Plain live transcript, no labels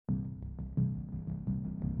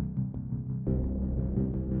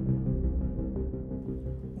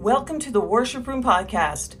Welcome to the Worship Room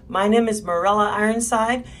Podcast. My name is Marella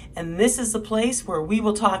Ironside, and this is the place where we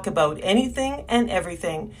will talk about anything and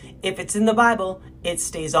everything. If it's in the Bible, it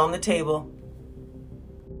stays on the table.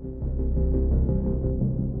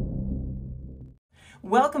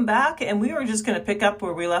 Welcome back, and we were just going to pick up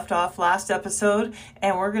where we left off last episode,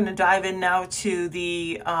 and we're going to dive in now to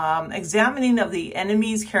the examining of the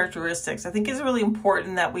enemy's characteristics. I think it's really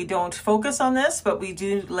important that we don't focus on this, but we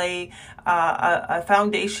do lay a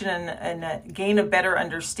foundation and gain a better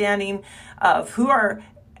understanding of who our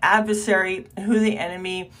adversary, who the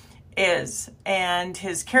enemy is, and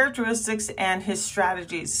his characteristics and his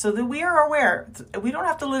strategies, so that we are aware. We don't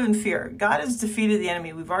have to live in fear. God has defeated the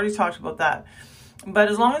enemy. We've already talked about that. But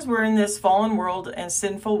as long as we're in this fallen world and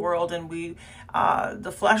sinful world, and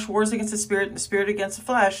the flesh wars against the spirit and the spirit against the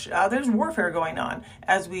flesh, there's warfare going on,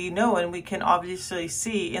 as we know, and we can obviously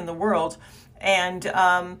see in the world and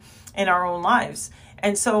in our own lives.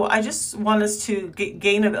 And so I just want us to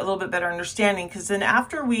gain a little bit better understanding, because then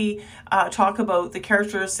after we talk about the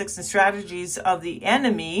characteristics and strategies of the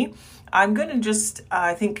enemy, I'm going to just,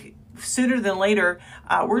 I think, sooner than later,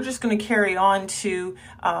 we're just going to carry on to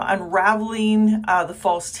unraveling the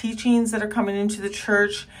false teachings that are coming into the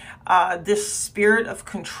church, this spirit of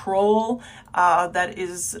control that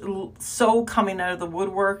is so coming out of the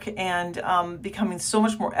woodwork and becoming so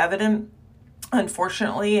much more evident,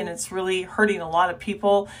 unfortunately, and it's really hurting a lot of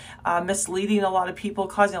people, misleading a lot of people,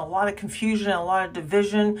 causing a lot of confusion and a lot of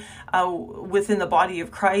division within the body of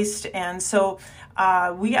Christ. And so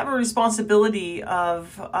we have a responsibility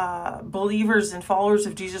of believers and followers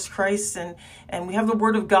of Jesus Christ, and we have the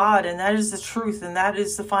Word of God, and that is the truth, and that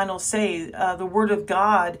is the final say. The Word of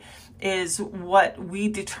God is what we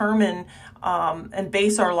determine and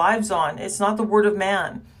base our lives on. It's not the word of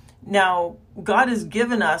man. Now, God has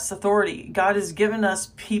given us authority. God has given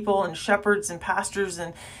us people and shepherds and pastors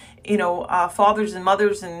and, fathers and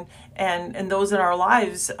mothers and those in our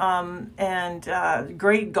lives, and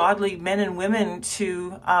great godly men and women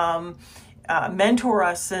to mentor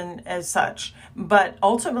us and as such. But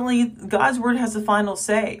ultimately, God's word has the final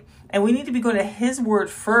say, and we need to be going to His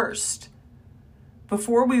word first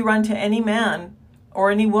before we run to any man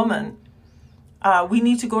or any woman. We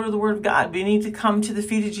need to go to the Word of God. We need to come to the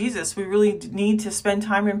feet of Jesus. We really need to spend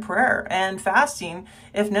time in prayer and fasting,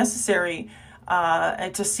 if necessary,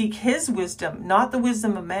 and to seek His wisdom, not the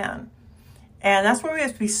wisdom of man. And that's where we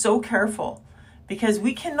have to be so careful, because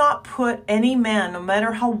we cannot put any man, no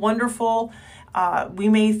matter how wonderful we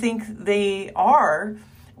may think they are,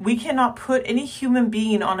 we cannot put any human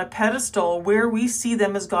being on a pedestal where we see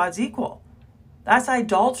them as God's equal. That's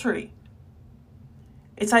idolatry.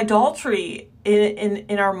 It's idolatry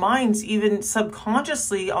in our minds, even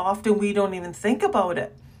subconsciously. Often we don't even think about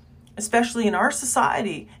it, especially in our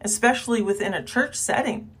society, especially within a church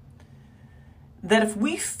setting. That if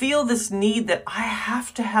we feel this need that I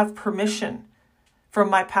have to have permission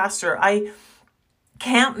from my pastor, I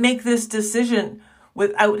can't make this decision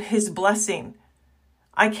without his blessing.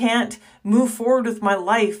 I can't move forward with my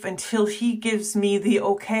life until he gives me the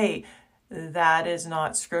okay. That is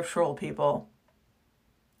not scriptural, people.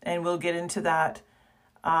 And we'll get into that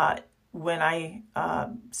when I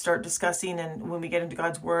start discussing, and when we get into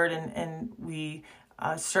God's word and we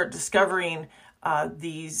start discovering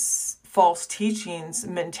these false teachings,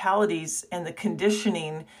 mentalities, and the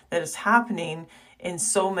conditioning that is happening in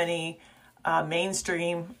so many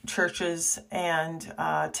mainstream churches and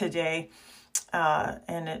today.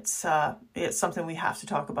 And it's something we have to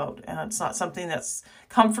talk about. And it's not something that's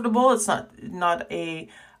comfortable. It's not a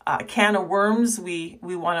can of worms we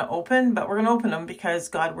want to open, but we're going to open them because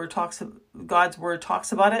God's word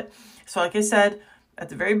talks about it. So like I said at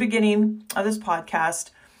the very beginning of this podcast,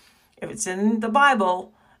 if it's in the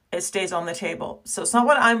Bible, it stays on the table. So it's not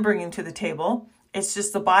what I'm bringing to the table. It's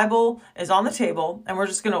just the Bible is on the table, and we're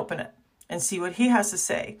just going to open it and see what He has to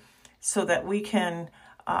say, so that we can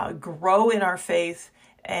grow in our faith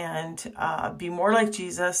and be more like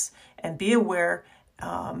Jesus, and be aware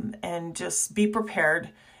and just be prepared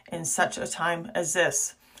in such a time as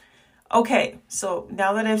this. Okay, so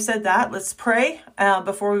now that I've said that, let's pray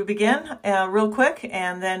before we begin real quick,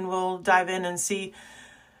 and then we'll dive in and see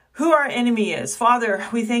who our enemy is. Father,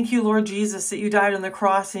 we thank you, Lord Jesus, that you died on the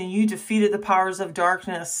cross and you defeated the powers of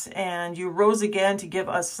darkness, and you rose again to give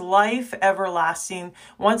us life everlasting.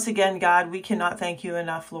 Once again, God, we cannot thank you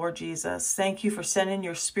enough, Lord Jesus. Thank you for sending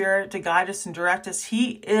your Spirit to guide us and direct us.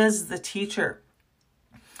 He is the teacher.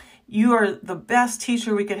 You are the best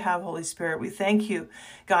teacher we could have, Holy Spirit. We thank you,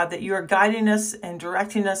 God, that you are guiding us and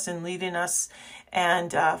directing us and leading us.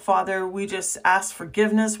 And Father, we just ask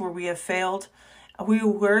forgiveness where we have failed,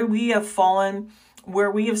 where we have fallen.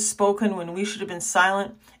 where we have spoken when we should have been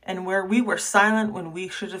silent, and where we were silent when we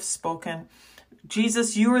should have spoken.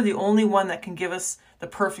 Jesus, you are the only one that can give us the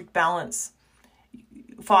perfect balance.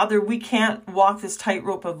 Father, we can't walk this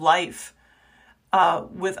tightrope of life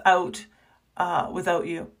without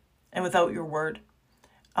you and without your word.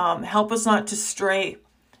 Help us not to stray.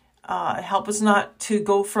 Help us not to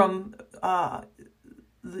go from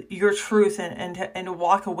your truth and to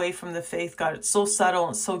walk away from the faith, God. It's so subtle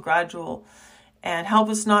and so gradual. And help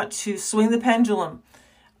us not to swing the pendulum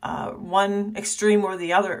one extreme or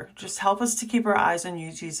the other. Just help us to keep our eyes on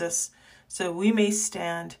you, Jesus, so we may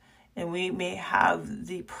stand and we may have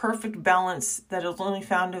the perfect balance that is only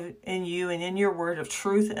found in you and in your word of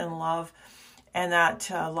truth and love, and that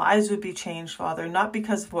lives would be changed, Father, not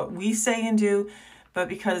because of what we say and do, but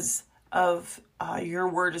because of your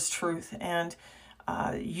word is truth. And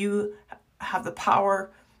you have the power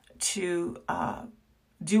to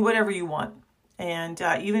do whatever you want. And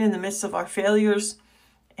even in the midst of our failures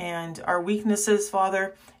and our weaknesses,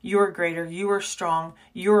 Father, you are greater, you are strong,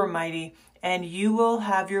 you are mighty, and you will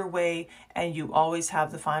have your way, and you always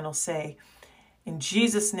have the final say. In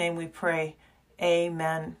Jesus' name we pray,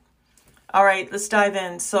 amen. All right, let's dive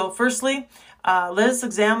in. So firstly, let us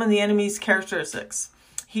examine the enemy's characteristics.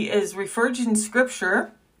 He is referred to in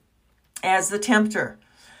Scripture as the tempter.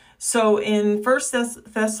 So in 1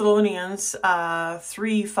 Thessalonians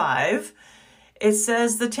 3:5, it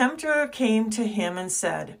says, the tempter came to him and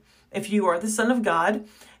said, if you are the Son of God,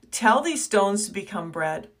 tell these stones to become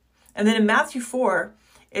bread. And then in Matthew 4,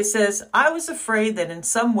 it says, I was afraid that in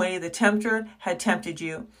some way the tempter had tempted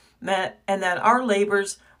you, and that our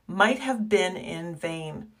labors might have been in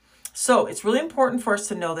vain. So it's really important for us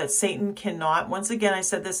to know that Satan cannot, once again, I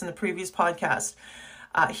said this in the previous podcast,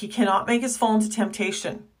 he cannot make us fall into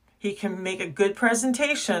temptation. He can make a good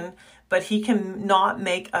presentation, but he cannot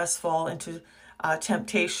make us fall into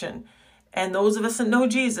temptation. And those of us that know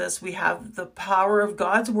Jesus, we have the power of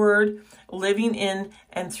God's word living in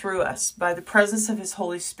and through us by the presence of his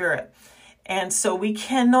Holy Spirit. And so we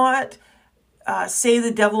cannot say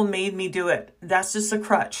the devil made me do it. That's just a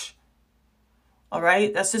crutch. All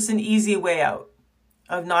right? That's just an easy way out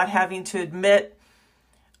of not having to admit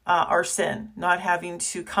our sin, not having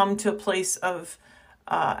to come to a place of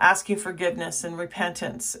asking forgiveness and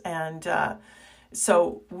repentance. And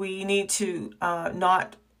so we need to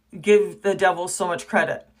not give the devil so much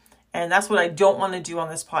credit. And that's what I don't want to do on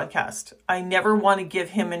this podcast. I never want to give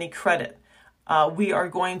him any credit. We are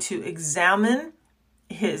going to examine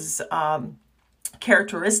his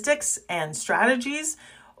characteristics and strategies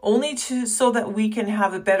only so that we can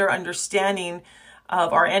have a better understanding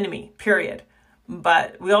of our enemy, period.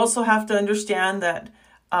 But we also have to understand that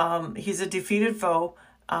he's a defeated foe,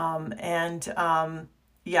 and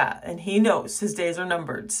he knows his days are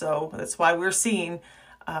numbered. So that's why we're seeing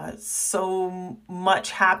so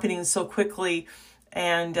much happening so quickly,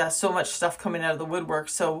 and so much stuff coming out of the woodwork.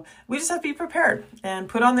 So we just have to be prepared and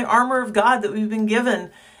put on the armor of God that we've been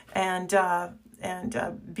given, and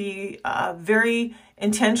be very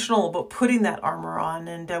intentional about putting that armor on.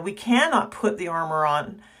 And we cannot put the armor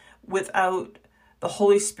on without the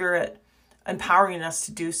Holy Spirit empowering us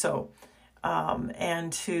to do so,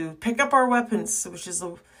 and to pick up our weapons, which is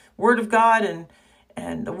the Word of God,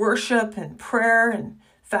 and the worship and prayer and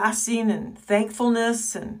fasting and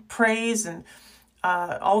thankfulness and praise, and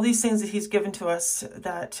all these things that he's given to us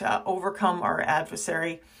that overcome our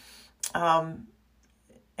adversary.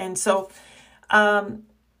 And so no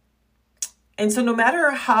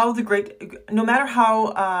matter how great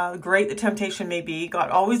the temptation may be,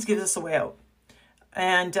 God always gives us a way out.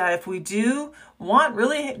 And if we do want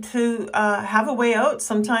really to have a way out,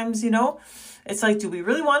 sometimes, it's like, do we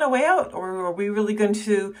really want a way out, or are we really going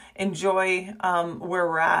to enjoy where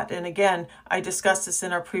we're at? And again, I discussed this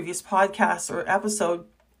in our previous podcast or episode.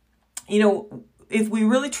 If we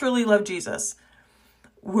really truly love Jesus,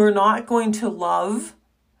 we're not going to love,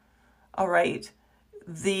 all right,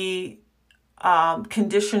 the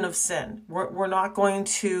condition of sin. We're not going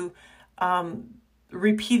to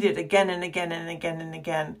repeat it again and again and again and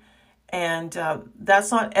again. And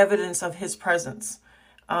that's not evidence of his presence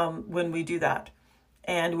when we do that.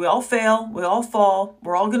 And we all fail, we all fall,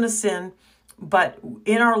 we're all going to sin. But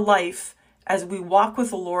in our life, as we walk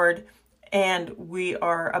with the Lord and we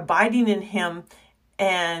are abiding in him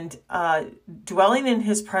and dwelling in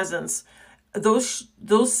his presence, those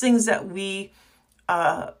things that we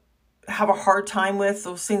have a hard time with,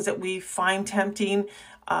 those things that we find tempting,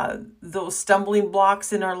 those stumbling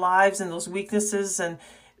blocks in our lives and those weaknesses and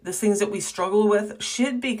the things that we struggle with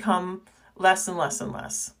should become less and less and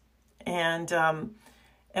less. And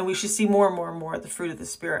we should see more and more and more of the fruit of the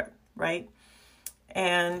Spirit, right?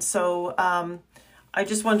 And so I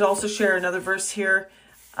just wanted to also share another verse here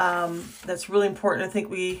that's really important. I think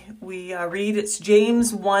we read, it's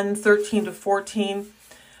James 1:13-14.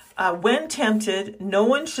 When tempted, no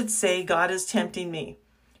one should say, God is tempting me.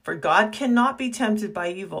 For God cannot be tempted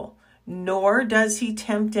by evil, nor does he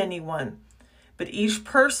tempt anyone. But each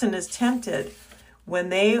person is tempted when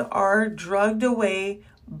they are drugged away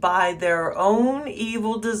by their own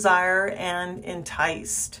evil desire and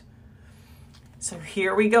enticed. So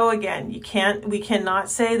here we go again. We cannot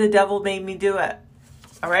say the devil made me do it.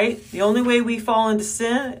 All right? The only way we fall into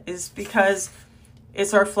sin is because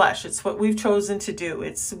it's our flesh. It's what we've chosen to do.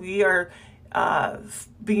 We are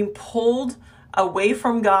being pulled away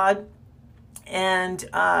from God and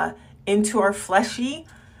into our fleshy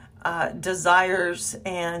desires.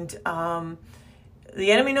 And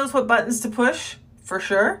the enemy knows what buttons to push, for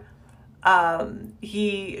sure.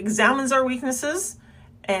 He examines our weaknesses.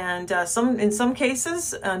 And in some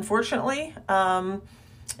cases, unfortunately,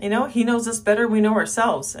 he knows us better than we know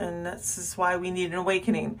ourselves. And this is why we need an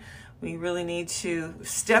awakening. We really need to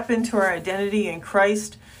step into our identity in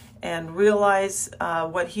Christ and realize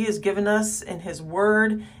what he has given us in his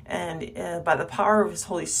word and by the power of his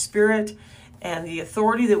Holy Spirit and the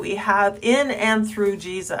authority that we have in and through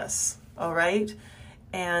Jesus. All right?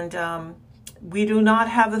 And we do not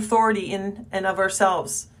have authority in and of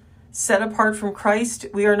ourselves. Set apart from Christ,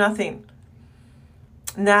 we are nothing.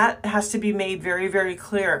 And that has to be made very, very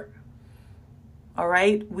clear. All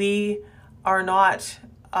right? We are not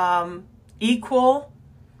equal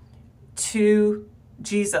to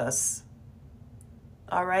Jesus.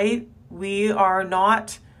 All right? We are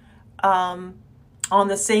not on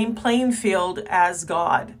the same playing field as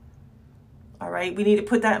God. All right? We need to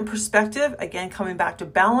put that in perspective. Again, coming back to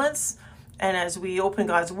balance. And as we open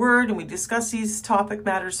God's word and we discuss these topic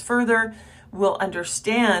matters further, we'll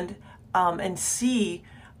understand and see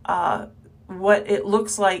what it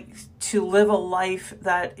looks like to live a life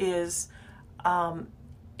that is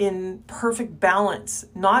in perfect balance.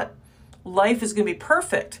 Not life is going to be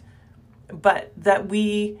perfect, but that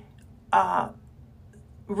we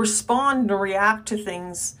respond and react to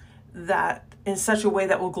things that in such a way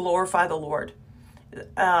that will glorify the Lord.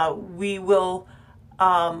 We will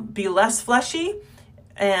be less fleshy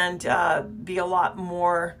and be a lot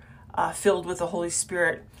more filled with the Holy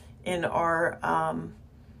Spirit in our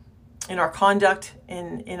conduct,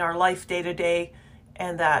 in our life day to day,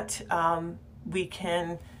 and that we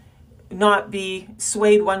can not be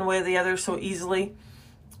swayed one way or the other so easily.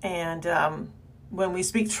 And when we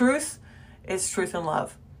speak truth, it's truth and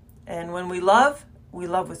love. And when we love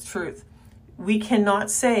with truth. We cannot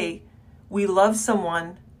say we love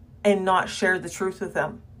someone and not share the truth with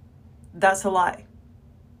them. That's a lie.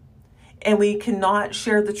 And we cannot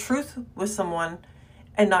share the truth with someone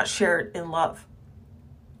and not share it in love.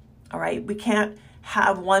 All right? We can't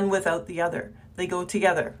have one without the other. They go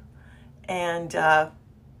together. And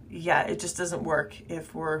it just doesn't work.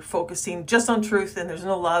 If we're focusing just on truth and there's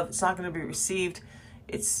no love, it's not going to be received.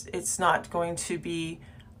 It's not going to be,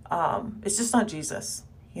 it's just not Jesus.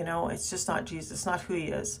 It's just not Jesus. It's not who he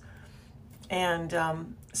is. And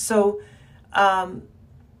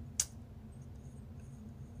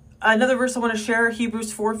another verse I want to share,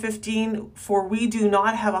 Hebrews 4:15, for we do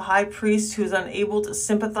not have a high priest who is unable to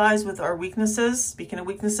sympathize with our weaknesses. Speaking of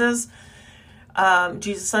weaknesses,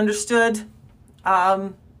 Jesus understood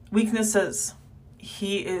weaknesses.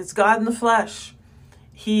 He is God in the flesh.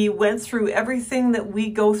 He went through everything that we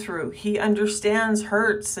go through. He understands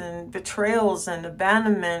hurts and betrayals and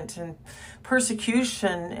abandonment and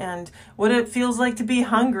persecution and what it feels like to be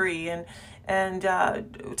hungry and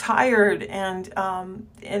tired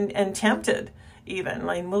and tempted even.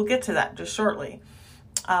 Like, we'll get to that just shortly.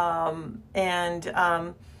 So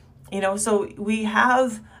we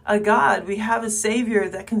have a God, we have a Savior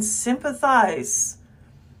that can sympathize,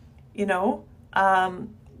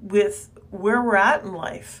 with where we're at in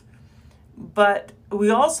life. But we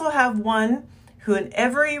also have one who in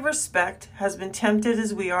every respect has been tempted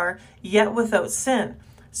as we are, yet without sin.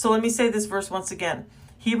 So let me say this verse once again.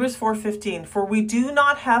 Hebrews 4:15, for we do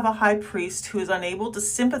not have a high priest who is unable to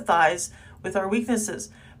sympathize with our weaknesses,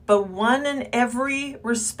 but one in every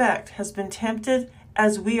respect has been tempted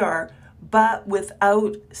as we are, but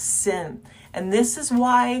without sin. And this is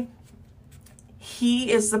why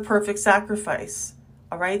he is the perfect sacrifice.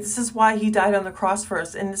 All right. This is why he died on the cross for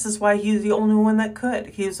us. And this is why he's the only one that could.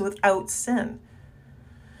 He was without sin.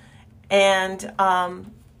 And,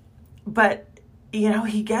 but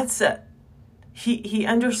he gets it. He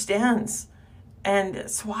understands. And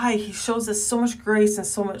that's why he shows us so much grace and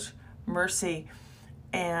so much mercy.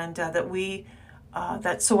 And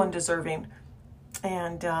that's so undeserving.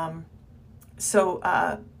 And so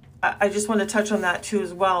I just want to touch on that too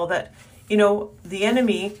as well, that, you know, the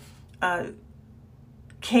enemy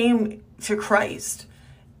came to Christ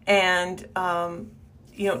and,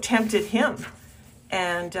 you know, tempted him.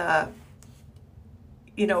 And,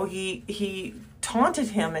 you know, he taunted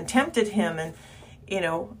him and tempted him, and, you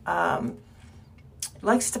know,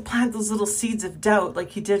 likes to plant those little seeds of doubt like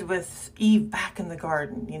he did with Eve back in the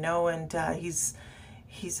garden, you know. And he's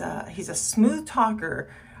a smooth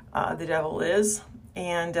talker, the devil is.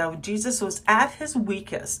 And Jesus was at his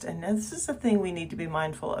weakest. And this is the thing we need to be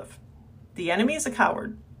mindful of. The enemy is a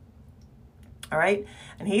coward. All right.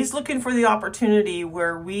 And he's looking for the opportunity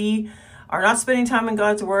where we are not spending time in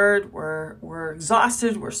God's word. We're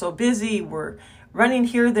exhausted. We're so busy. We're running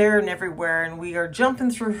here, there, and everywhere. And we are jumping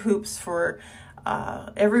through hoops for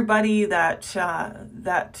everybody that's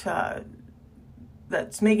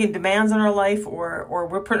making demands on our life, or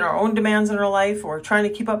we're putting our own demands on our life, or trying to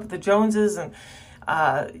keep up with the Joneses, and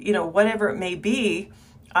you know, whatever it may be.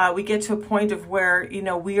 We get to a point of where, you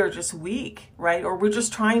know, we are just weak, right? Or we're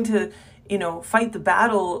just trying to, you know, fight the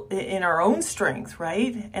battle in our own strength,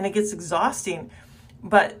 right? And it gets exhausting.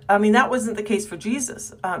 But I mean, that wasn't the case for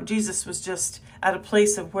Jesus. Jesus was just at a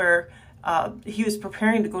place of where he was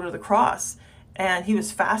preparing to go to the cross, and he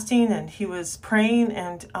was fasting and he was praying.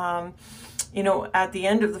 And, you know, at the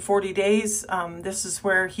end of the 40 days, this is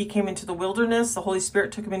where he came into the wilderness. The Holy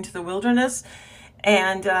Spirit took him into the wilderness,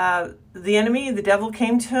 and the enemy, the devil,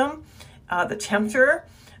 came to him. The tempter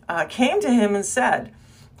came to him and said,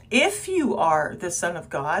 "If you are the Son of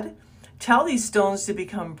God, tell these stones to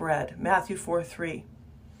become bread." Matthew 4:3.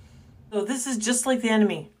 So this is just like the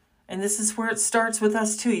enemy. And this is where it starts with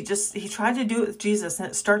us too. He tried to do it with Jesus, and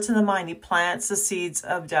it starts in the mind. He plants the seeds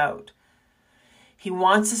of doubt. He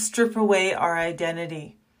wants to strip away our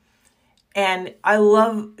identity. And I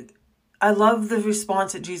love the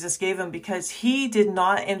response that Jesus gave him, because he did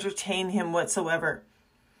not entertain him whatsoever.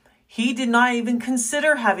 He did not even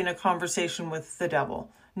consider having a conversation with the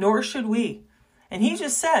devil, nor should we. And he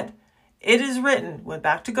just said, "It is written," went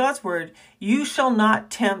back to God's word, "you shall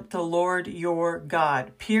not tempt the Lord your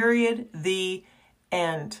God." Period. The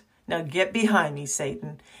end. Now get behind me,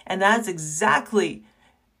 Satan. And that's exactly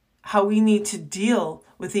how we need to deal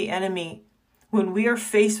with the enemy when we are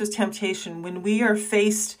faced with temptation, when we are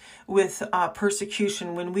faced with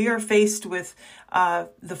persecution, when we are faced with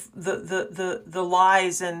the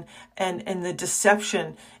lies and the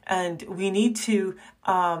deception. And we need to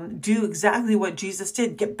do exactly what Jesus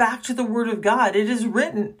did. Get back to the Word of God. It is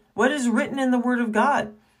written. What is written in the Word of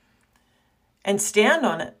God? And stand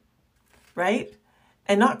on it, right?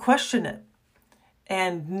 And not question it.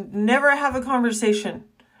 And never have a conversation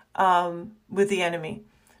with the enemy,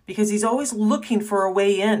 because he's always looking for a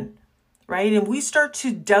way in, right? And we start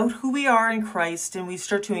to doubt who we are in Christ, and we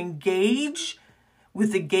start to engage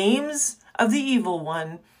with the games of the evil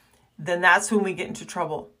one, then that's when we get into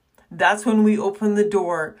trouble. That's when we open the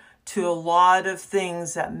door to a lot of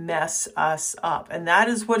things that mess us up. And that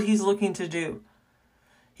is what he's looking to do.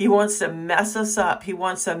 He wants to mess us up. He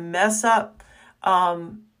wants to mess up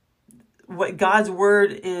what God's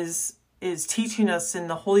word is teaching us, and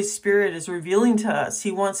the Holy Spirit is revealing to us.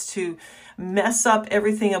 He wants to mess up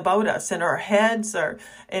everything about us, in our heads,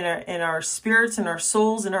 in our spirits, in our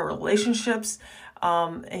souls, in our relationships.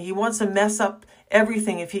 And he wants to mess up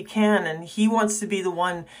everything if he can. And he wants to be the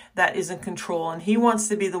one that is in control. And he wants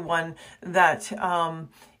to be the one that,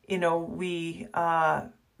 you know, we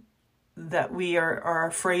are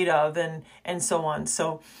afraid of, and so on.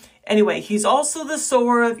 So anyway, he's also the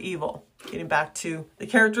sower of evil. Getting back to the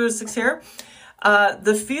characteristics here.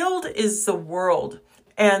 The field is the world,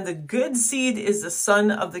 and the good seed is the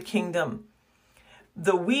son of the kingdom.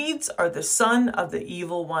 The weeds are the son of the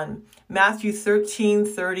evil one. Matthew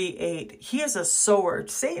 13:38. He is a sower.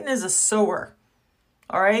 Satan is a sower.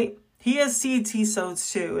 All right? He has seeds he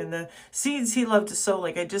sows too. And the seeds he loved to sow,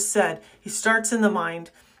 like I just said, he starts in the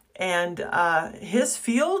mind. And his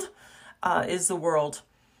field is the world.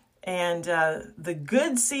 And the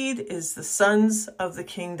good seed is the sons of the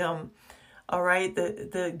kingdom. All right,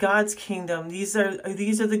 the God's kingdom. These are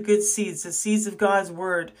the good seeds, the seeds of God's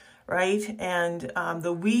word, right? And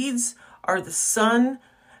the weeds are the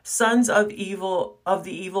sons of evil, of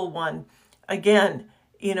the evil one. Again,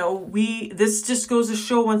 you know, this just goes to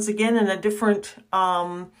show once again in a different,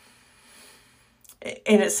 and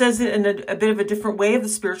it says it in a bit of a different way of the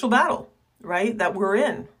spiritual battle, right? That we're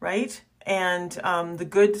in, right? And the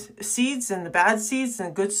good seeds and the bad seeds,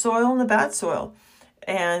 and good soil and the bad soil.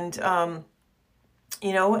 And,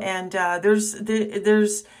 you know, and there's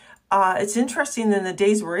it's interesting in the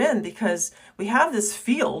days we're in, because we have this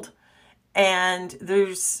field, and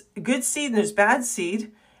there's good seed and there's bad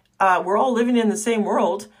seed. We're all living in the same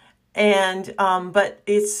world, and but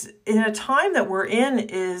it's in a time that we're in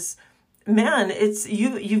is, man, it's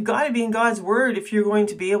you've got to be in God's word if you're going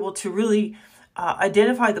to be able to really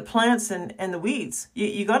identify the plants and the weeds.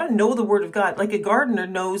 You got to know the word of God, like a gardener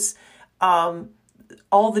knows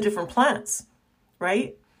all the different plants,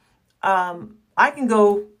 right? I can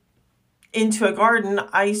go into a garden.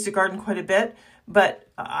 I used to garden quite a bit, but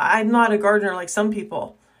I'm not a gardener like some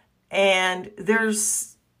people. And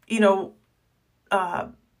there's,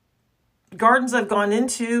 gardens I've gone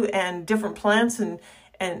into and different plants and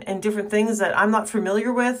different things that I'm not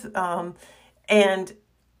familiar with. And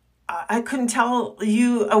I couldn't tell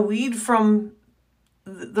you a weed from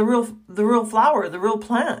the real flower, the real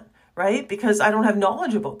plant, right? Because I don't have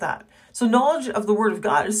knowledge about that. So knowledge of the word of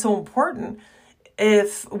God is so important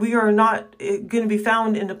if we are not going to be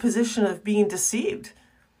found in a position of being deceived,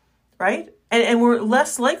 right? And we're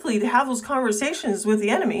less likely to have those conversations with the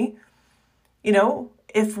enemy,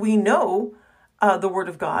 if we know the word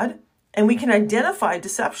of God and we can identify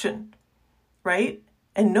deception, right?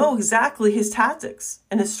 And know exactly his tactics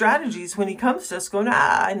and his strategies when he comes to us going,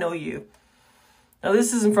 I know you. Now,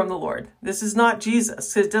 this isn't from the Lord. This is not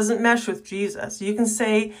Jesus. It doesn't mesh with Jesus. You can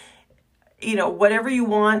say, whatever you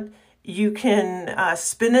want. You can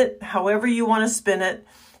spin it however you want to spin it.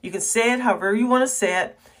 You can say it however you want to say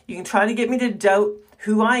it. You can try to get me to doubt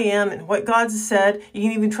who I am and what God's said. You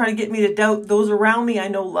can even try to get me to doubt those around me I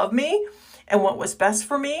know love me and what was best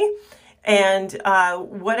for me. And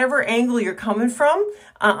whatever angle you're coming from,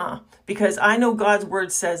 because I know God's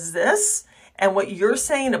word says this, and what you're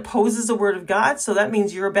saying opposes the word of God, so that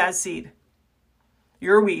means you're a bad seed.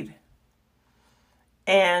 You're a weed.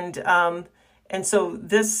 And so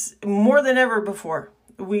this, more than ever before,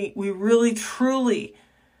 we really, truly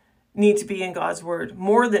need to be in God's word,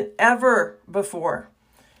 more than ever before.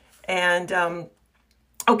 And,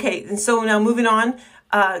 okay, and so now moving on,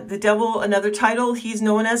 the devil, another title, he's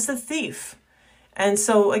known as the thief. And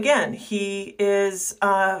so again, he is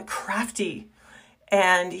crafty,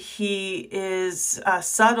 and he is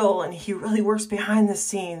subtle, and he really works behind the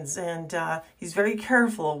scenes, and he's very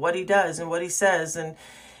careful what he does and what he says, and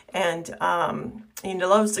he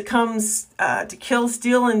loves to come to kill,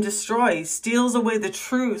 steal, and destroy. He steals away the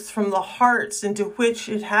truth from the hearts into which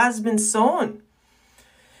it has been sown.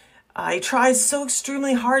 He tries so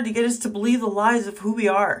extremely hard to get us to believe the lies of who we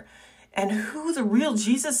are and who the real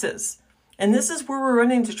Jesus is. And this is where we're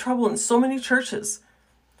running into trouble in so many churches.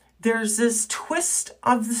 There's this twist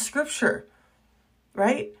of the scripture,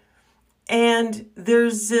 right? And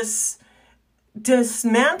there's this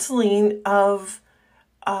dismantling of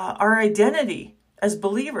our identity as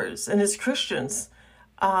believers and as Christians,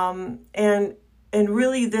 and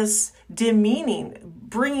really this demeaning,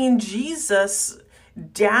 bringing Jesus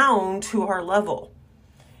down to our level,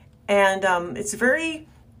 and it's very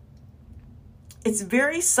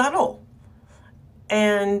subtle,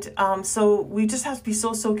 and so we just have to be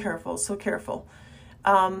so careful.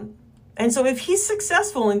 And so if he's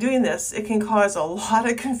successful in doing this, it can cause a lot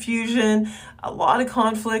of confusion, a lot of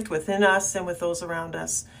conflict within us and with those around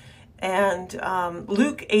us. And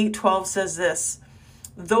Luke 8:12 says this,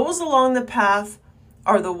 "Those along the path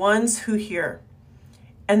are the ones who hear.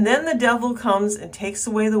 And then the devil comes and takes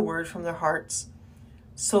away the word from their hearts,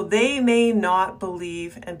 so they may not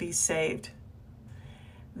believe and be saved."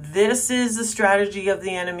 This is the strategy of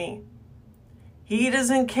the enemy. He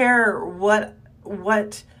doesn't care what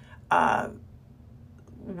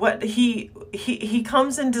he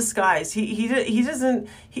comes in disguise.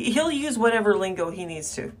 He'll use whatever lingo he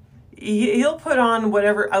needs to. He'll put on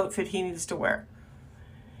whatever outfit he needs to wear.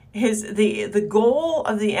 The goal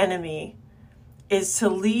of the enemy is to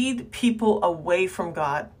lead people away from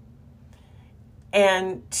God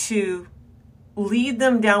and to lead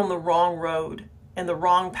them down the wrong road and the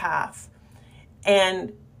wrong path.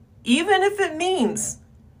 And even if it means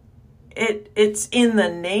it's in the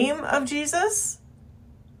name of Jesus,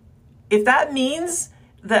 if that means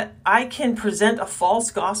that I can present a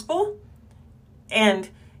false gospel and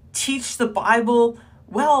teach the Bible,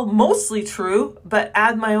 well, mostly true, but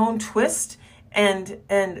add my own twist and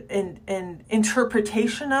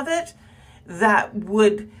interpretation of it that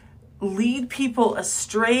would lead people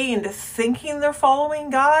astray into thinking they're following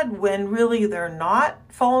God when really they're not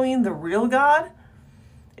following the real God.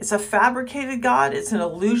 It's a fabricated God. It's an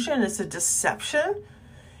illusion. It's a deception.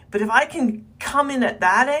 But if I can come in at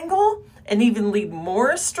that angle and even lead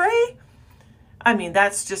more astray, I mean,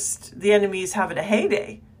 that's just the enemy's having a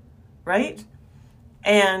heyday, right?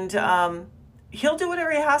 And he'll do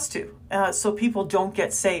whatever he has to so people don't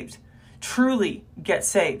get saved, truly get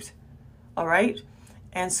saved. All right.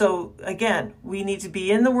 And so again, we need to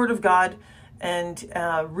be in the Word of God and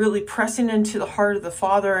really pressing into the heart of the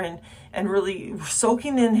Father and really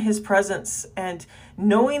soaking in His presence and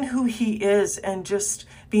knowing who He is and just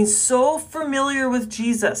being so familiar with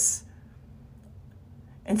Jesus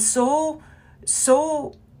and so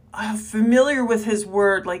familiar with His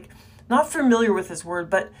Word, like not familiar with His Word,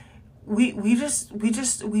 but we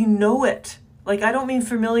know it. Like, I don't mean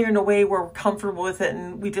familiar in a way where we're comfortable with it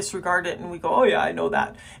and we disregard it and we go, oh yeah, I know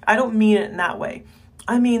that. I don't mean it in that way.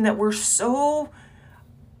 I mean that we're so,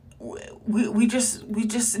 we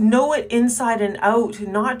just know it inside and out,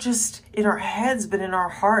 not just in our heads, but in our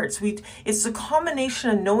hearts. It's a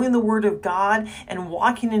combination of knowing the Word of God and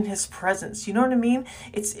walking in His presence. You know what I mean?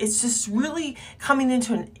 It's just really coming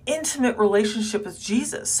into an intimate relationship with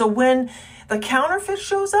Jesus. So when the counterfeit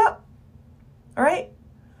shows up, all right,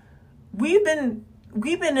 we've been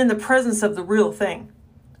in the presence of the real thing.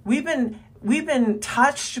 We've been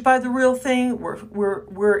touched by the real thing.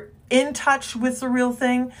 We're in touch with the real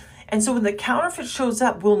thing. And so when the counterfeit shows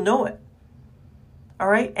up, we'll know it. All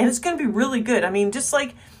right? And it's going to be really good. I mean, just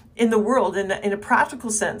like in the world, in a practical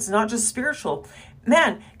sense, not just spiritual.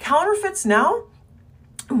 Man, counterfeits now,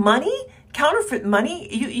 counterfeit money,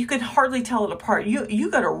 you could hardly tell it apart. You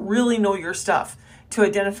got to really know your stuff to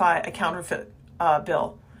identify a counterfeit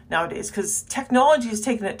bill nowadays, because technology has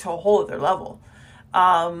taken it to a whole other level.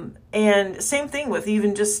 And same thing with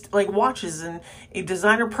even just like watches and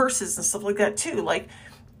designer purses and stuff like that too. Like,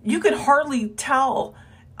 you could hardly tell,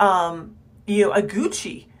 a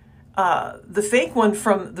Gucci, the fake one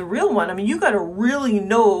from the real one. I mean, you got to really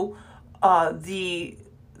know the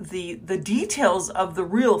details of the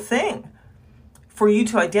real thing for you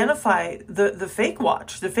to identify the fake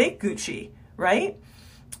watch, the fake Gucci, right?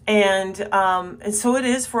 And so it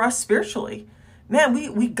is for us spiritually. Man,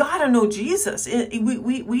 we gotta know Jesus.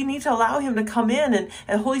 We need to allow Him to come in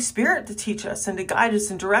and Holy Spirit to teach us and to guide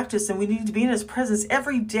us and direct us. And we need to be in His presence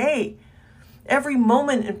every day, every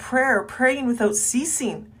moment in prayer, praying without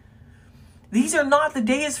ceasing. These are not the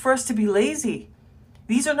days for us to be lazy.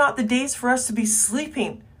 These are not the days for us to be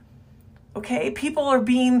sleeping. Okay, people are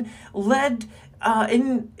being led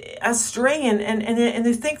astray, and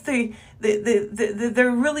they think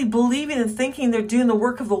they're really believing and thinking they're doing the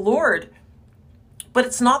work of the Lord. But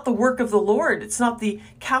it's not the work of the Lord. It's not the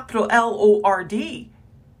capital Lord,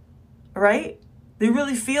 right? They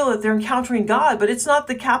really feel that they're encountering God, but it's not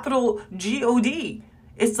the capital God.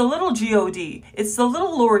 It's the little God. It's the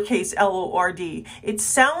little lowercase Lord. It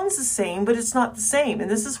sounds the same, but it's not the same. And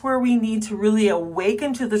this is where we need to really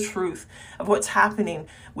awaken to the truth of what's happening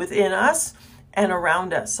within us and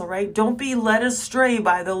around us, all right? Don't be led astray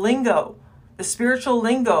by the lingo, the spiritual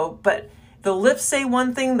lingo, but the lips say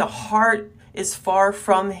one thing, the heart is far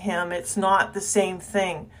from Him. It's not the same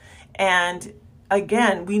thing. And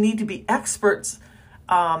again, we need to be experts,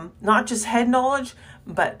 not just head knowledge,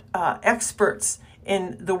 but experts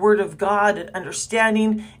in the Word of God and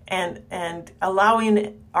understanding and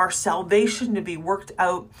allowing our salvation to be worked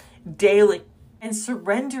out daily and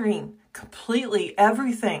surrendering completely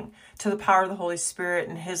everything to the power of the Holy Spirit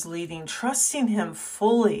and His leading, trusting Him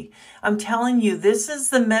fully. I'm telling you, this is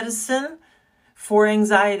the medicine for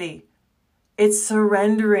anxiety. It's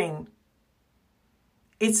surrendering.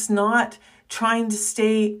 It's not trying to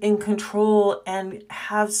stay in control and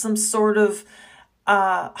have some sort of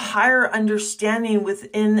higher understanding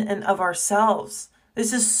within and of ourselves.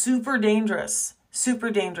 This is super dangerous,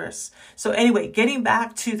 super dangerous. So anyway, getting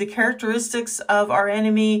back to the characteristics of our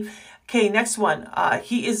enemy. Okay, next one.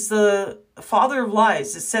 He is the father of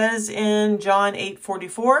lies. It says in John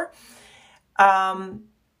 8:44.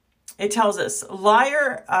 It tells us,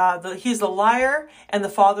 he's the liar and the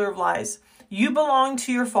father of lies. You belong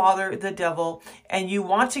to your father, the devil, and you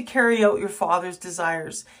want to carry out your father's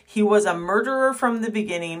desires. He was a murderer from the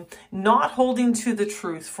beginning, not holding to the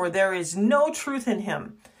truth, for there is no truth in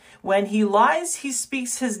him. When he lies, he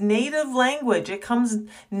speaks his native language. It comes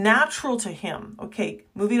natural to him. Okay,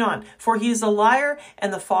 moving on. For he is a liar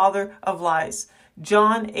and the father of lies.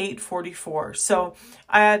 John 8:44. So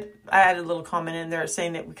I added a little comment in there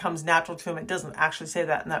saying it becomes natural to him. It doesn't actually say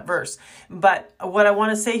that in that verse. But what I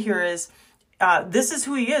want to say here is this is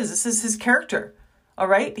who he is. This is his character. All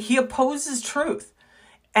right. He opposes truth.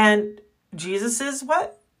 And Jesus is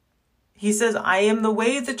what? He says, I am the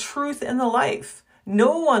way, the truth, and the life.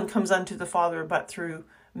 No one comes unto the Father but through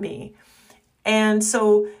me. And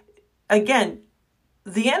so, again,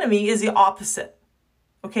 the enemy is the opposite.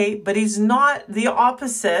 Okay, but he's not the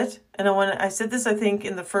opposite. And I said this, I think,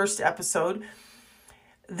 in the first episode.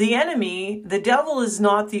 the enemy, the devil, is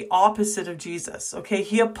not the opposite of Jesus, okay?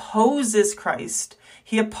 He opposes Christ.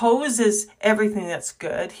 He opposes everything that's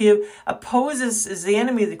good. He is the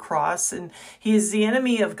enemy of the cross, and he is the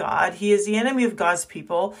enemy of God. He is the enemy of God's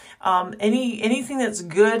people. Anything that's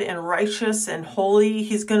good and righteous and holy,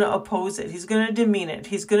 he's going to oppose it. He's going to demean it.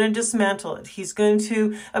 He's going to dismantle it. He's going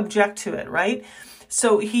to object to it, right?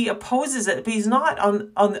 So he opposes it, but he's not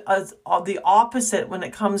on the opposite when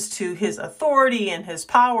it comes to his authority and his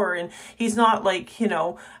power. And he's not like,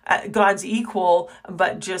 God's equal,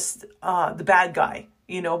 but just the bad guy,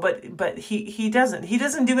 but he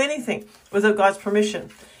doesn't do anything without God's permission.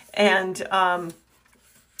 And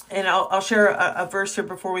I'll share a verse here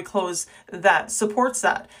before we close that supports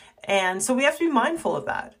that. And so we have to be mindful of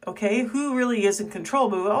that, okay? Who really is in control?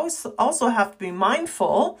 But we also have to be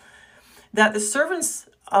mindful that the servants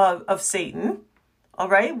of Satan, all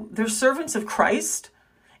right, they're servants of Christ.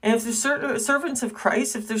 And if they're servants of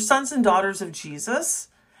Christ, if they're sons and daughters of Jesus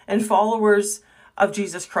and followers of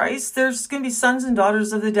Jesus Christ, there's going to be sons and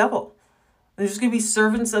daughters of the devil. There's going to be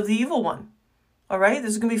servants of the evil one, all right?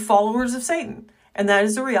 There's going to be followers of Satan. And that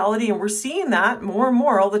is a reality. And we're seeing that more and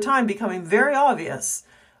more all the time becoming very obvious,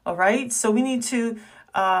 all right? So we need to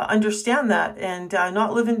understand that and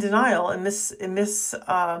not live in denial and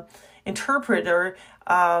interpret or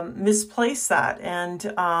misplace that and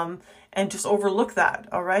just overlook that,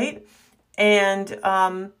 all right?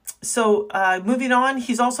 And so moving on,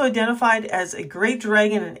 he's also identified as a great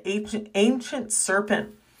dragon and ancient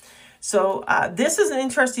serpent. So this is an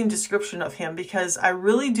interesting description of him because I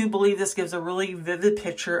really do believe this gives a really vivid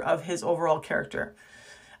picture of his overall character.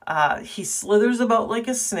 He slithers about like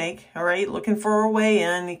a snake, all right, looking for a way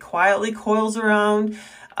in. He quietly coils around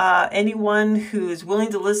anyone who is willing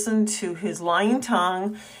to listen to his lying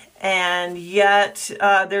tongue, and yet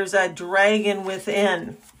there's a dragon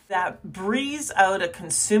within that breathes out a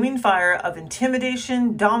consuming fire of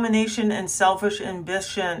intimidation, domination, and selfish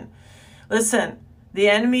ambition. Listen, the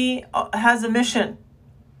enemy has a mission.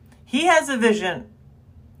 He has a vision.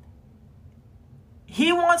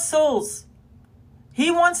 He wants souls.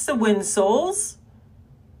 He wants to win souls,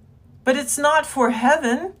 but it's not for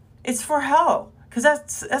heaven, it's for hell. Because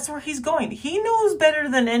that's where he's going. He knows better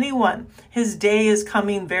than anyone. His day is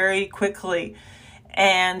coming very quickly.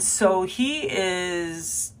 And so he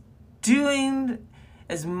is doing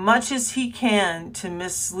as much as he can to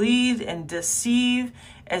mislead and deceive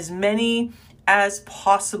as many as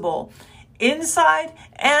possible, inside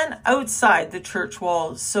and outside the church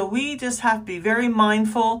walls. So we just have to be very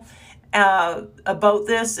mindful about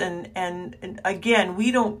this. And again,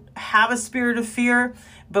 we don't have a spirit of fear,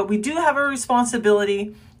 but we do have a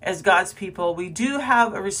responsibility as God's people. We do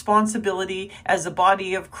have a responsibility as the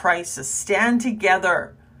body of Christ to stand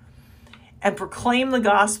together and proclaim the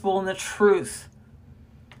gospel and the truth,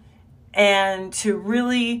 and to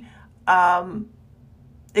really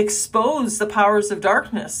expose the powers of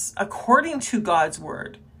darkness according to God's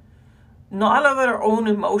word, not of our own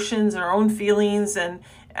emotions and our own feelings and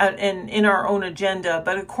in our own agenda,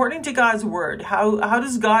 but according to God's word. How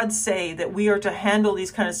does God say that we are to handle these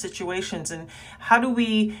kind of situations, and how do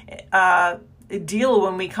we deal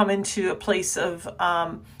when we come into a place of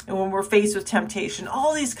when we're faced with temptation?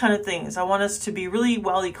 All these kind of things. I want us to be really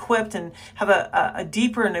well equipped and have a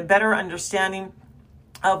deeper and a better understanding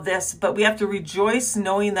of this. But we have to rejoice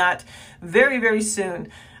knowing that very, very soon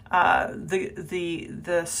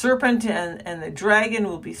the serpent and the dragon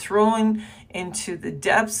will be thrown into the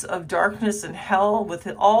depths of darkness and hell with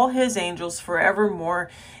all his angels forevermore.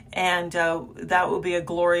 And that will be a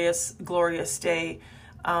glorious, glorious day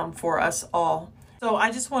for us all. So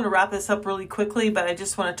I just want to wrap this up really quickly, but I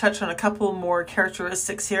just want to touch on a couple more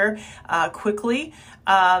characteristics here quickly.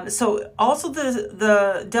 So also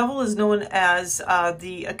the devil is known as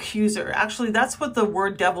the accuser. Actually, that's what the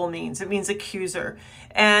word devil means. It means accuser.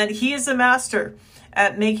 And he is a master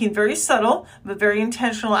at making very subtle but very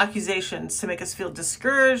intentional accusations to make us feel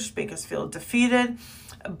discouraged, make us feel defeated.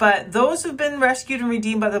 But those who've been rescued and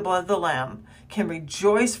redeemed by the blood of the Lamb can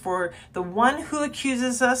rejoice, for the one who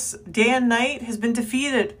accuses us day and night has been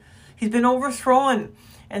defeated. He's been overthrown.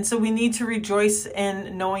 And so we need to rejoice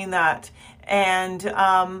in knowing that.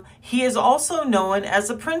 And he is also known as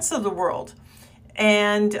the prince of the world.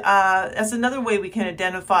 And that's another way we can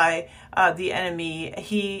identify the enemy.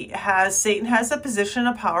 Satan has a position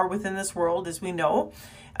of power within this world, as we know.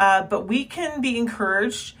 But we can be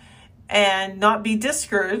encouraged and not be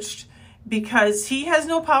discouraged, because he has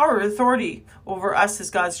no power or authority over us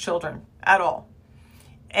as God's children at all.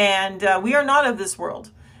 And we are not of this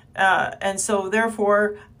world. And so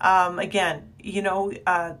therefore, again,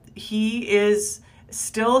 he is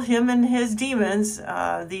still him and his demons,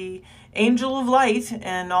 the angel of light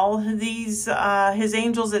and all these his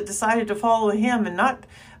angels that decided to follow him and not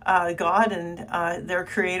God and their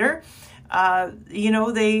creator. They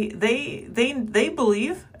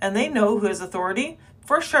believe and they know who has authority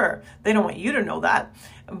for sure. They don't want you to know that,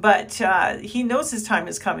 but he knows his time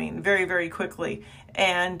is coming very, very quickly.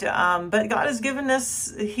 And but God has given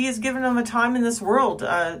us, he has given them a time in this world.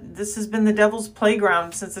 This has been the devil's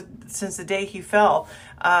playground since the day he fell.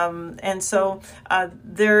 And so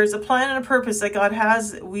there's a plan and a purpose that God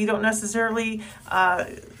has. We don't necessarily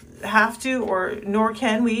have to, or nor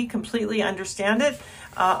can we completely understand it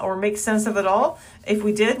or make sense of it all. If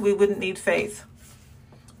we did, we wouldn't need faith.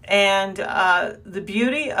 And the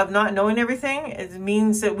beauty of not knowing everything, it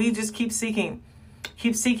means that we just keep seeking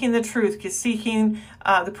the truth, keep seeking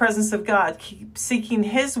the presence of God, keep seeking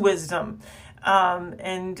his wisdom,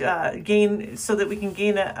 and gain, so that we can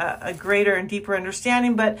gain a greater and deeper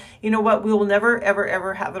understanding. But you know what? We will never, ever,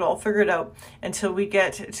 ever have it all figured out until we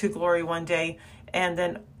get to glory one day. And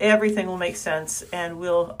then everything will make sense and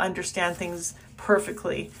we'll understand things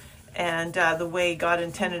perfectly and the way God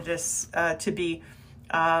intended us to be.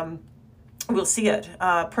 We'll see it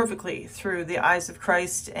perfectly through the eyes of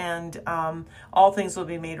Christ, and all things will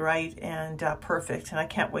be made right and perfect. And I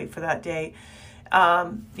can't wait for that day.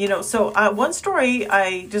 So one story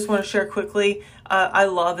I just want to share quickly, I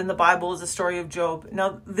love in the Bible, is the story of Job.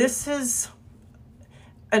 Now, this is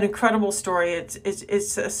an incredible story.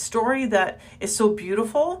 It's a story that is so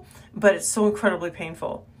beautiful, but it's so incredibly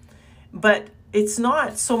painful. But it's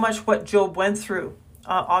not so much what Job went through,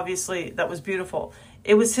 obviously, that was beautiful.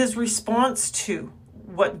 It was his response to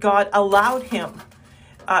what God allowed him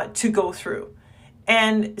to go through.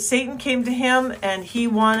 And Satan came to him and he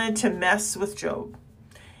wanted to mess with Job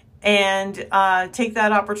and take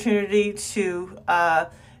that opportunity to,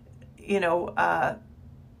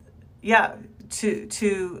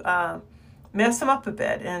 to mess him up a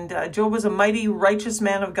bit. And Job was a mighty righteous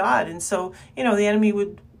man of God. And so, the enemy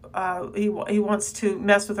would, he wants to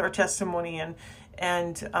mess with our testimony and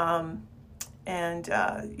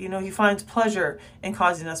he finds pleasure in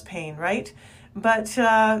causing us pain, right? But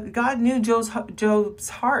God knew Job's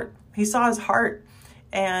heart. He saw his heart,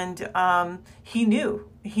 and he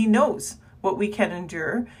knows what we can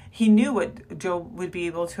endure. He knew what Job would be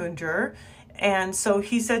able to endure. And so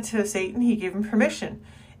he said to Satan, he gave him permission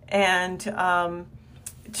and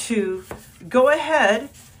to go ahead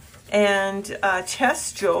and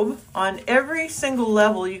test Job on every single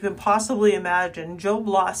level you can possibly imagine. Job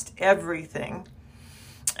lost everything.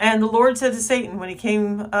 And the Lord said to Satan when he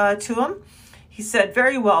came to him, he said,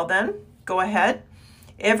 "Very well then, go ahead.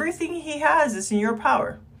 Everything he has is in your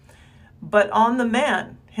power. But on the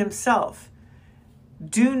man himself,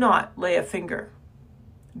 do not lay a finger."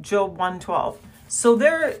 Job 1:12. So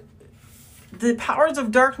the powers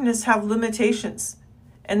of darkness have limitations.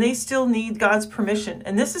 And they still need God's permission.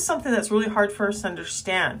 And this is something that's really hard for us to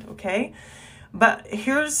understand, okay? But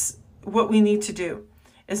here's what we need to do,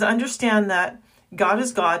 is understand that God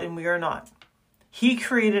is God and we are not. He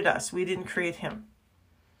created us. We didn't create him.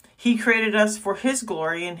 He created us for his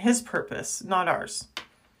glory and his purpose, not ours.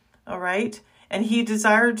 All right? And he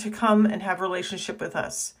desired to come and have a relationship with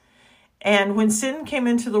us. And when sin came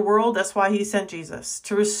into the world, that's why he sent Jesus,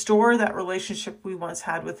 to restore that relationship we once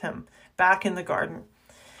had with him back in the garden.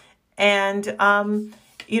 And,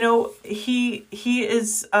 he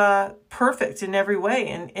is perfect in every way,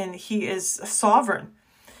 and he is sovereign,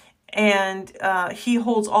 and he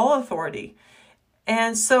holds all authority.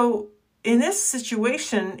 And so in this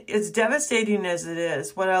situation, as devastating as it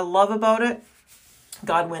is, what I love about it,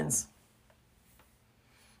 God wins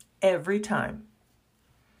every time.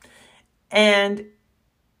 And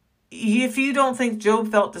if you don't think Job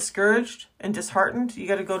felt discouraged and disheartened, you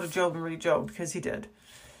got to go to Job and read Job, because he did.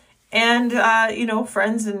 And,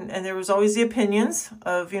 friends, and there was always the opinions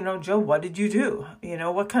of, Job, what did you do?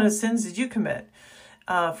 What kind of sins did you commit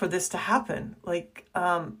for this to happen?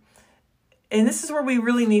 And this is where we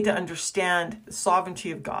really need to understand the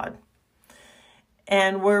sovereignty of God,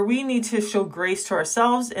 and where we need to show grace to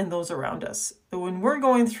ourselves and those around us. When we're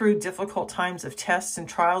going through difficult times of tests and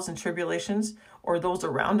trials and tribulations, or those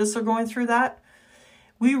around us are going through that,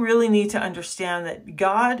 we really need to understand that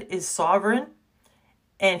God is sovereign.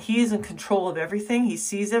 And he is in control of everything. He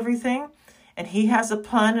sees everything. And he has a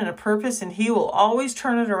plan and a purpose. And he will always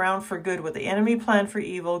turn it around for good. What the enemy planned for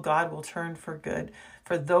evil, God will turn for good.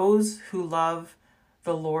 For those who love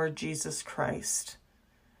the Lord Jesus Christ.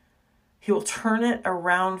 He will turn it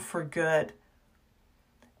around for good.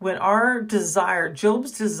 When our desire,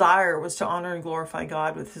 Job's desire, was to honor and glorify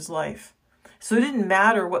God with his life. So it didn't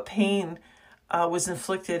matter what pain was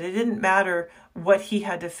inflicted. It didn't matter what he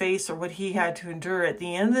had to face or what he had to endure. At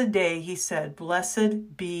the end of the day, he said,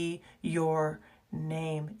 "Blessed be your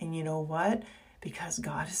name." And you know what? Because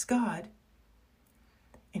God is God,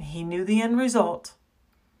 and he knew the end result.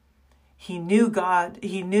 He knew Job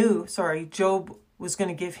was going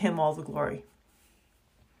to give him all the glory.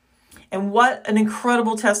 And what an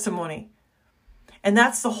incredible testimony. And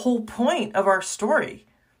that's the whole point of our story,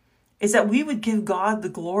 is that we would give God the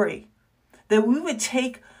glory, that we would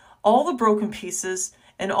take all the broken pieces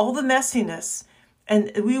and all the messiness,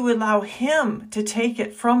 and we would allow him to take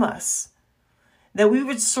it from us, that we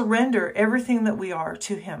would surrender everything that we are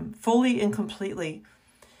to him fully and completely.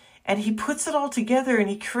 And he puts it all together and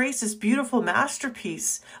he creates this beautiful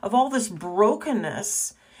masterpiece of all this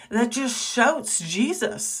brokenness that just shouts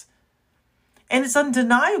Jesus. And it's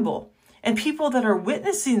undeniable. And people that are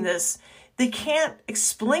witnessing this, they can't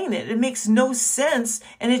explain it. It makes no sense.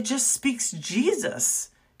 And it just speaks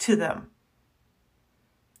Jesus to them.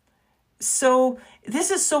 So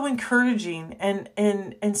this is so encouraging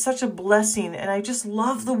and such a blessing. And I just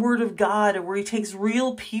love the word of God, where he takes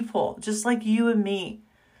real people just like you and me,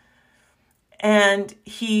 and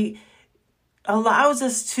he allows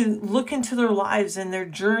us to look into their lives and their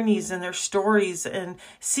journeys and their stories and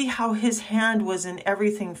see how his hand was in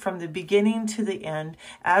everything from the beginning to the end,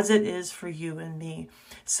 as it is for you and me.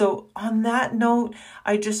 So on that note,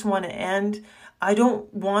 I just want to end. I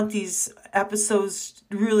don't want these episodes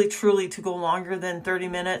really truly to go longer than 30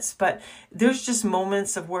 minutes, but there's just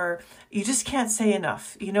moments of where you just can't say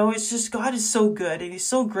enough. You know, it's just, God is so good and he's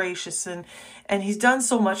so gracious, and he's done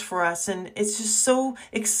so much for us. And it's just so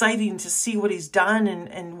exciting to see what he's done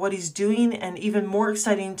and what he's doing, and even more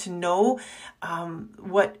exciting to know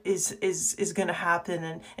what is going to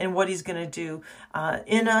happen and what he's going to do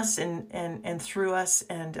in us and through us.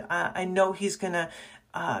 And I know he's going to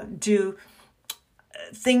do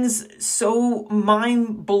things so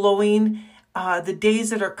mind-blowing. The days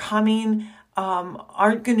that are coming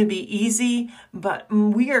aren't going to be easy, but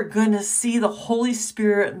we are going to see the Holy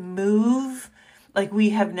Spirit move like we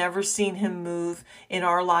have never seen him move in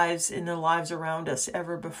our lives, in the lives around us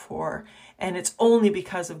ever before. And it's only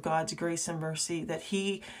because of God's grace and mercy that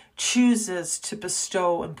he chooses to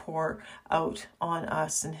bestow and pour out on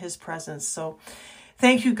us in his presence. So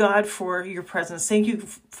thank you, God, for your presence. Thank you,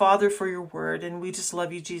 Father, for your word. And we just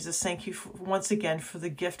love you, Jesus. Thank you once again for the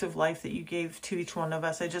gift of life that you gave to each one of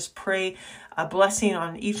us. I just pray a blessing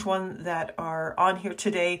on each one that are on here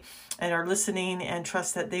today and are listening, and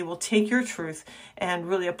trust that they will take your truth and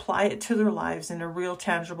really apply it to their lives in a real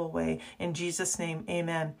tangible way. In Jesus' name,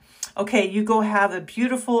 amen. Okay, you go have a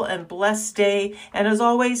beautiful and blessed day. And as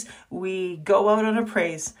always, we go out on a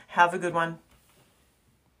praise. Have a good one.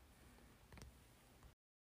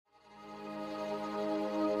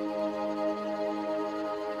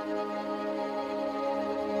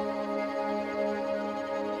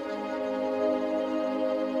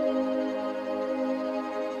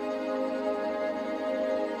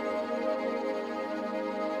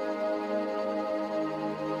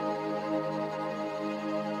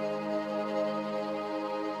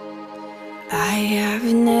 I have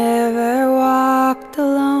never walked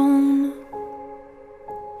alone.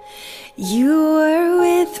 You were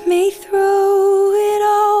with me through it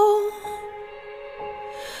all.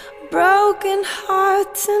 Broken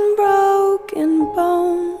hearts and broken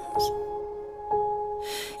bones.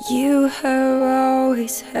 You have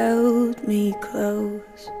always held me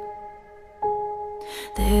close.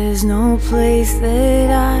 There's no place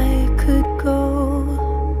that I could go,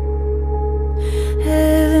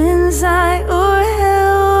 heaven's high or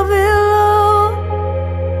hell below.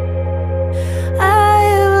 I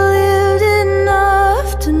have lived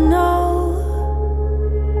enough to know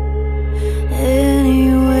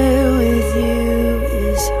anywhere with you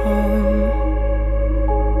is home.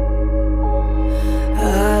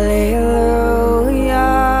 Hallelujah,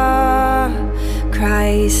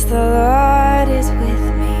 Christ the Lord is with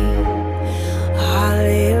me.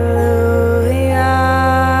 Hallelujah,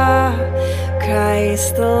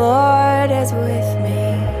 Christ the Lord is with me.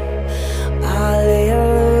 Hallelujah,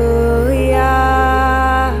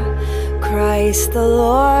 Christ the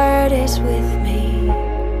Lord is with me.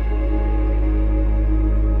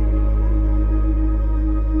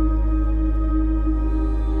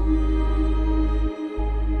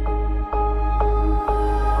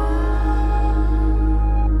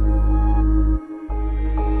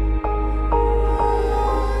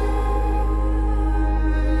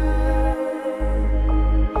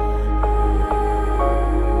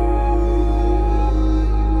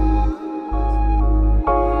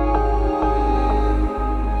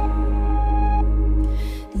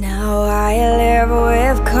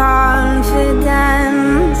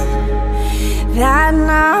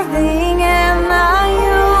 nothing in the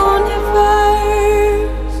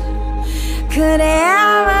universe could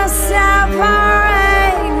ever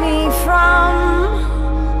separate me from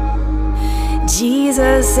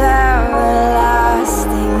Jesus'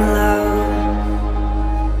 everlasting love.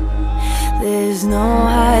 There's no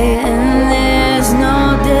height and there's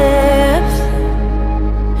no depth,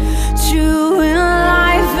 true in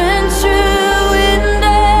life and true in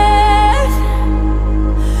death.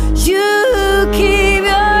 You keep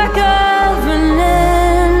your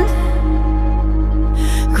covenant,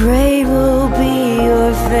 great will be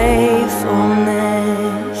your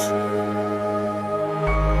faithfulness.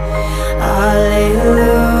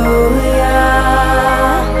 Hallelujah,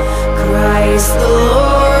 Christ the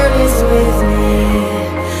Lord is with me.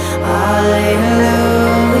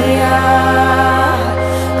 Hallelujah,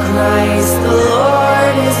 Christ the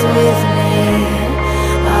Lord is with me.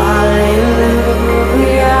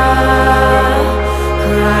 Hallelujah,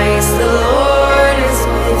 Christ the Lord is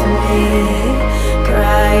with me.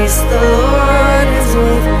 Christ the Lord is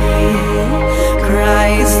with me.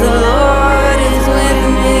 Christ the Lord is with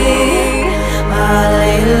me.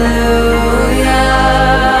 Hallelujah,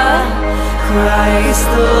 Christ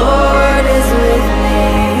the Lord is with me.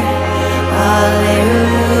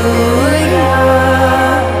 Hallelujah,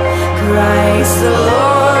 Christ the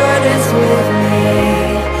Lord is with me.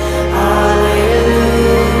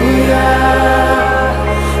 Hallelujah,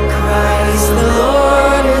 Christ the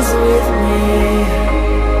Lord is with me.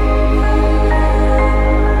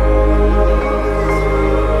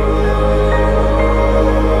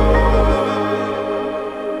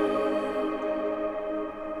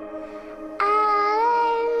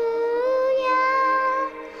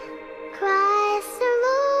 Christ the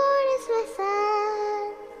Lord is with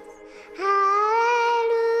us.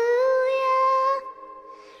 Hallelujah.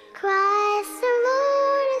 Christ the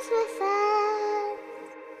Lord is with us.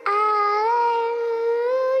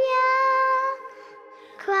 Hallelujah.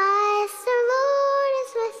 Christ